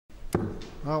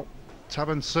Well,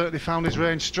 Tabern certainly found his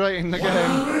range straight in the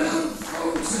game.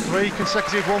 3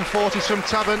 consecutive 140s from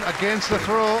Tabern against the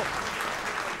throw.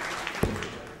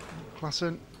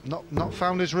 Klaasen not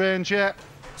found his range yet.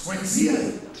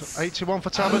 81 for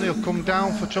Tabern. He'll come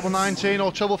down for treble 19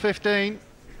 or treble 15.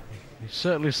 He's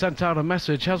certainly sent out a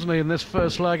message, hasn't he, in this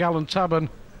first leg, Alan Tabern.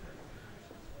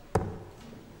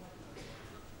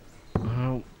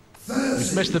 Well,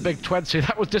 he's missed the big 20.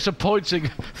 That was disappointing.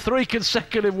 3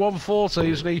 consecutive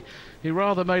 140s, and he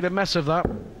rather made a mess of that.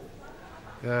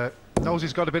 Knows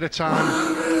he's got a bit of time.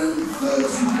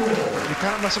 You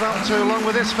can't mess about too long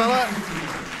with this fella.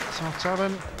 So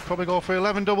Tabern probably go for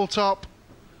 11 double top.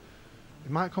 He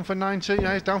might come for 19.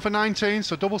 Yeah, he's down for 19.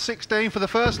 So double 16 for the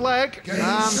first leg.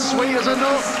 And sweet as a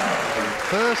nut.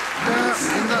 First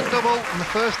in that double and the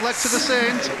first leg to the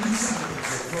Saint.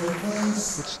 Good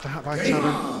start by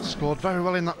Tabern. Scored very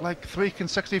well in that leg. 3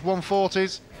 consecutive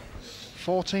 140s.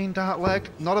 14 dart leg.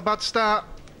 Not a bad start.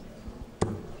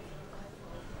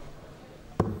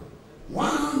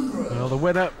 Well, the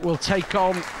winner will take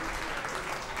on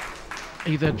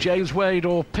either James Wade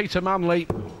or Peter Manley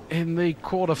in the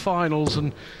quarter-finals,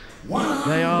 and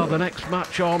they are the next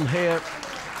match on here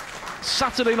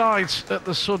Saturday night at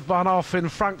the Sudbahnhof in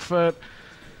Frankfurt.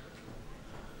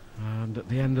 And at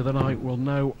the end of the night we'll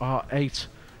know our 8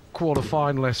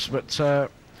 quarter-finalists, but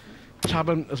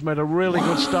Tabern has made a really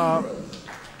good start.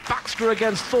 Baxter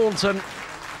against Thornton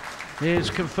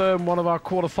is confirmed one of our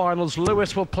quarter-finals.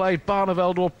 Lewis will play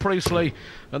Barneveld or Priestley,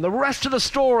 and the rest of the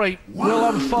story will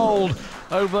unfold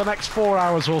over the next 4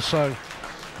 hours or so.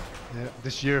 Yeah,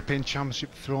 this European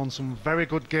Championship thrown some very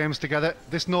good games together.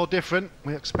 This no different.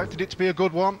 We expected it to be a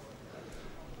good one.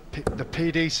 The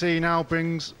PDC now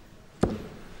brings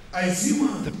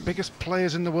the biggest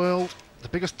players in the world, the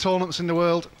biggest tournaments in the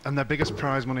world, and their biggest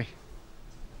prize money.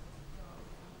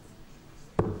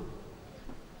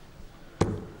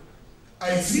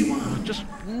 Just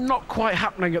not quite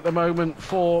happening at the moment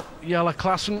for Jelle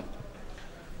Klaasen.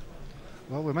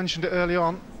 Well, we mentioned it early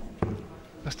on.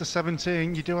 Best of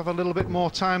 17, you do have a little bit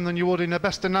more time than you would in a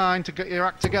best of 9 to get your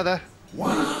act together.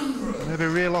 Maybe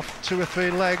reel off 2 or 3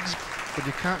 legs, but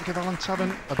you can't give Alan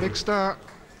Tabern a big start.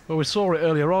 Well, we saw it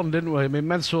earlier on, didn't we? I mean,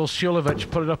 Mensur Suljovic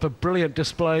put up a brilliant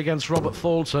display against Robert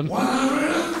Thornton.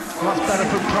 That's better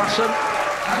from Klaasen.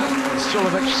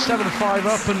 Suljovic 7-5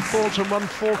 up, and Thornton won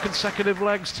 4 consecutive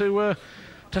legs to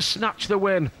snatch the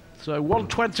win. So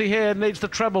 120 here, needs the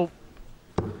treble.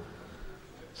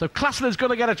 So Klaasen is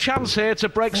going to get a chance here to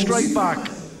break straight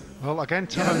back. Well, again,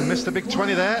 Tabern missed the big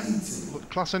 20 there, but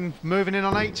Klaasen moving in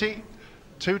on 80.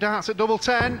 2 darts at double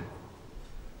 10.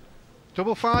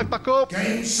 Double 5 back up,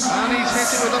 and he's hit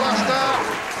it with the last dart.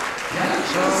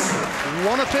 So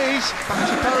 1 apiece, back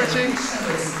to parity.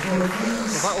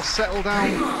 So that'll settle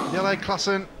down Jelle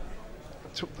Klaasen.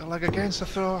 Took the leg against the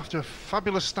throw after a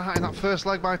fabulous start in that first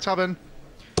leg by Tabern.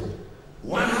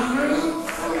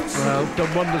 Well,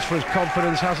 done wonders for his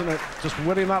confidence, hasn't it? Just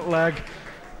winning that leg.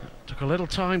 Took a little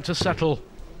time to settle.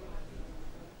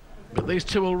 But these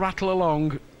two will rattle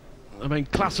along. I mean,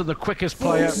 Klaasen, the quickest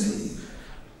player,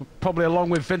 probably along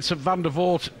with Vincent van der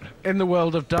Voort in the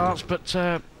world of darts, but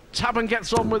Tabern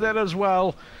gets on with it as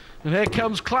well. And here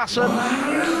comes Klaasen.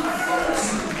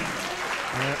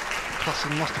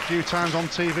 Klaasen lost a few times on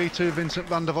TV to Vincent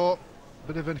van der Voort.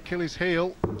 Bit of an Achilles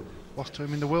heel. Lost to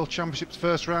him in the World Championships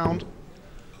first round.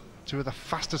 2 of the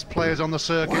fastest players on the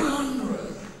circuit.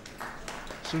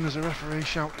 As soon as the referee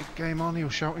shouted game on, he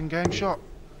was shouting game shot.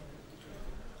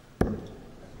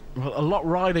 Well, a lot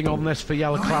riding on this for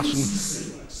Jelle Klaasen.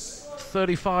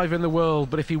 35 in the world,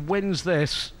 but if he wins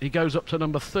this, he goes up to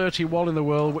number 31 in the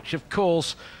world, which of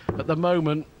course, at the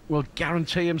moment, will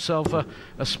guarantee himself a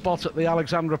spot at the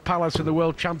Alexandra Palace in the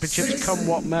World Championships, come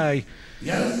what may.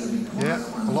 Yeah,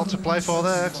 a lot to play for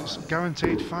there. It's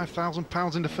guaranteed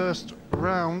 £5,000 in the first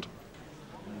round.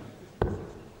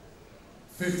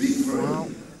 53. Well,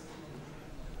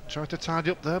 tried to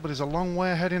tidy up there, but he's a long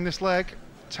way ahead in this leg.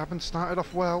 Tabern started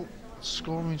off well.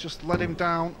 Scoring just let him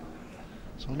down.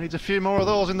 So he needs a few more of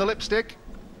those in the lipstick.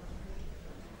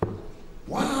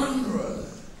 100.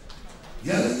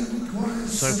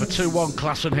 So for 2-1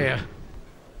 Klaasen here.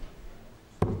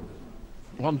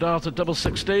 1 dart at double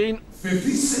 16.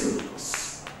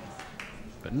 56.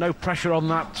 But no pressure on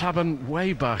that. Tabern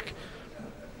way back.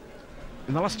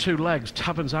 In the last 2 legs,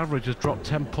 Tabern's average has dropped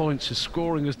 10 points. His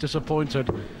scoring is disappointed.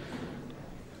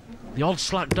 The odd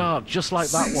slack dart, just like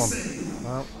that one.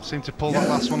 Well, seemed to pull that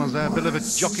last one as there. A bit of a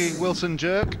Jockey Wilson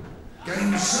jerk.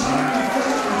 Klaasen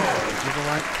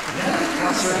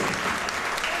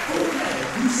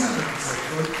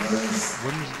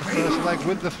wins the first leg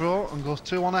with the throw and goes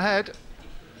 2-1 ahead.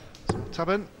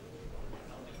 Tabern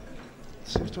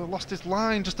seems to have lost his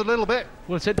line just a little bit.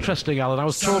 Well, it's interesting, Alan. I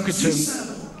was talking to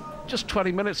him just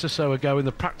 20 minutes or so ago in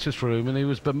the practice room, and he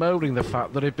was bemoaning the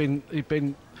fact that he'd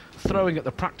been throwing at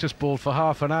the practice board for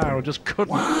half an hour and just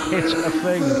couldn't hit a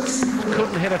thing.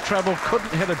 Couldn't hit a treble,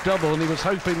 couldn't hit a double, and he was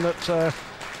hoping that the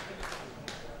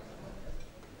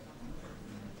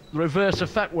reverse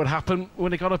effect would happen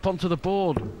when he got up onto the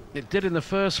board. It did in the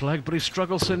first leg, but he's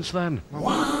struggled since then.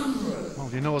 Well,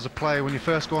 you know, as a player, when you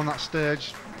first go on that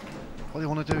stage, all you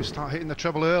want to do is start hitting the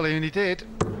treble early, and he did.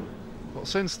 But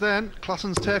since then,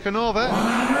 Klaasen's taken over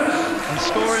and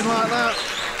scoring like that.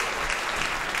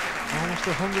 Almost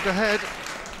 100 ahead.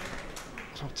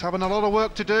 So Tabern a lot of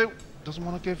work to do. Doesn't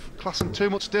want to give Klaasen too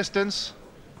much distance.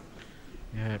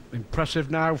 Yeah,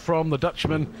 impressive now from the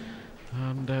Dutchman.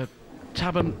 And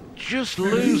Tabern just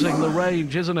losing the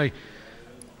range, isn't he?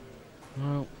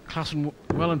 Well, Klaasen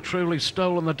well and truly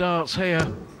stolen the darts here.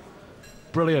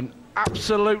 Brilliant.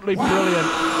 Absolutely brilliant.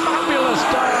 Fabulous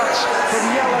darts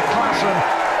from Jelle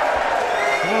Klaasen.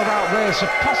 What about this? A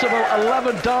possible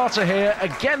 11 darter here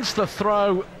against the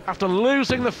throw after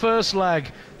losing the first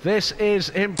leg. This is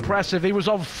impressive. He was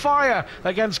on fire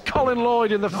against Colin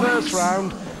Lloyd in the first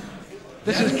round.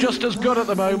 This is just as good at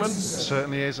the moment.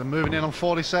 Certainly is. And moving in on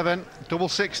 47. Double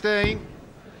 16.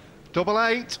 Double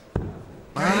 8.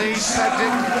 And he's pegged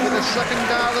it with a second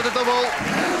dart at a double.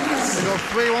 They go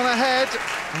 3-1 ahead.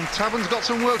 And Tabern's got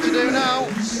some work to do now.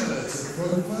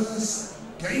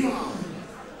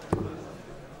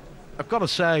 I've got to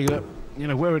say that, you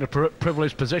know, we're in a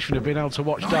privileged position of being able to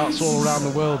watch darts all around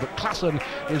the world, but Klaasen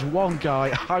is one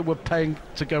guy I would pay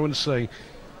to go and see.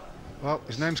 Well,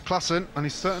 his name's Klaasen, and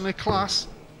he's certainly class.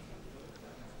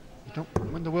 You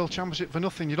don't win the World Championship for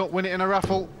nothing. You don't win it in a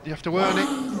raffle. You have to earn it.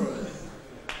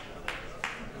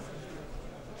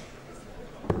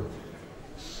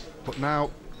 But now,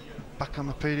 back on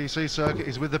the PDC circuit,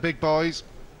 he's with the big boys.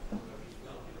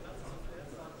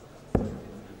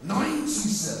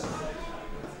 97.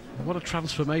 What a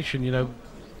transformation, you know.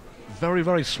 Very,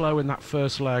 very slow in that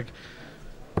first leg.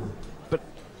 But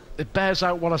it bears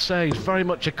out what I say. He's very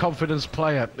much a confidence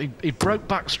player. He broke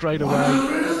back straight away.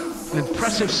 An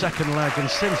impressive second leg, and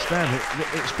since then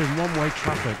it's been one-way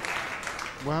traffic.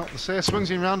 Well, they say swings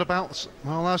in roundabouts.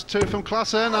 Well, there's two from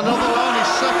Klaasen. Another one, his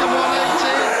second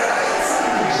 180.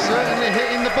 He's certainly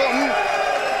hitting the button.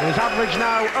 His average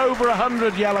now over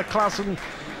 100, Jelle Klaasen.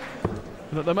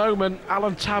 And at the moment,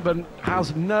 Alan Tabern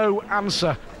has no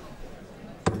answer.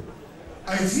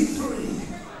 83.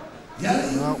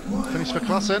 Well, finish for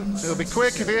Klaasen. It'll be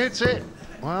quick if he hits it.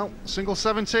 Well, single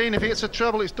 17. If he hits a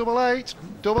treble, it's double 8.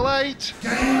 Double 8.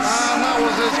 And that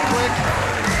was as quick.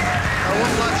 I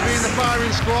wouldn't like to be in the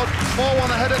firing squad.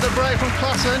 4-1 ahead at the break from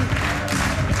Klaasen.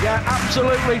 Yeah,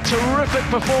 absolutely terrific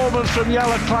performance from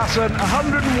Jelle Klaasen.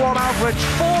 101 average,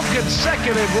 4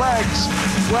 consecutive legs.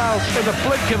 Well, in the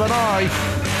blink of an eye,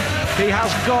 he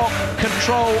has got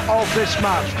control of this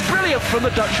match. Brilliant from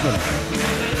the Dutchman.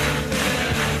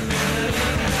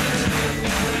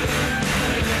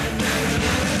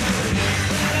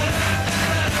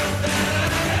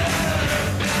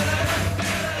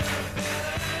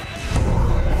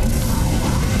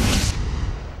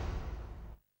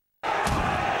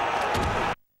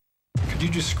 Could you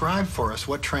describe for us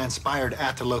what transpired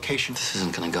at the location? This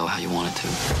isn't gonna go how you want it to.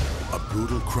 A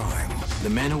brutal crime. The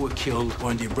men who were killed were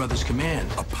under your brother's command.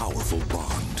 A powerful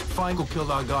bond. Find who killed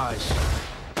our guys.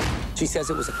 She says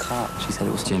it was a cop. She said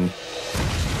it was Jimmy.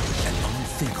 An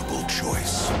unthinkable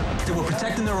choice. They were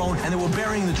protecting their own, and they were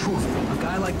burying the truth. A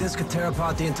guy like this could tear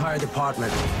apart the entire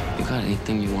department. You got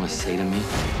anything you want to say to me?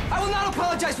 I will not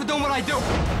apologize for doing what I do.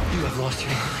 You have lost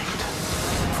your mind.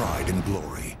 Pride and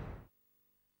glory.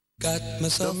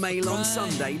 The Mail on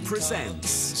Sunday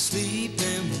presents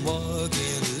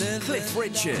Cliff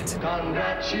Richard.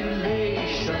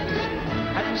 Congratulations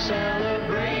and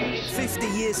celebrations. 50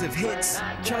 years of hits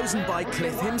chosen by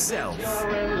Cliff himself.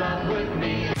 You're in love with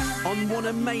me. On one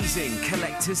amazing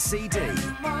collector's CD.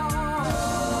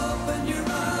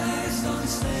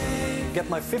 Get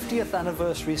my 50th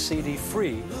anniversary CD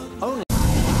free only.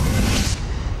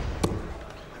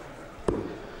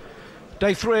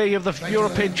 Day 3 of the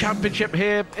European Championship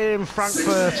here in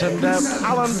Frankfurt, and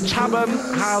Alan Tabern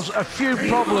has a few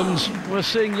problems. We're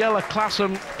seeing Jelle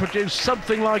Klaasen produce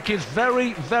something like his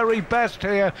very, very best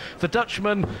here. The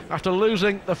Dutchman, after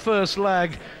losing the first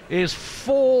leg, is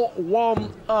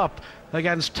 4-1 up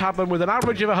against Tabern with an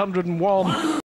average of 101.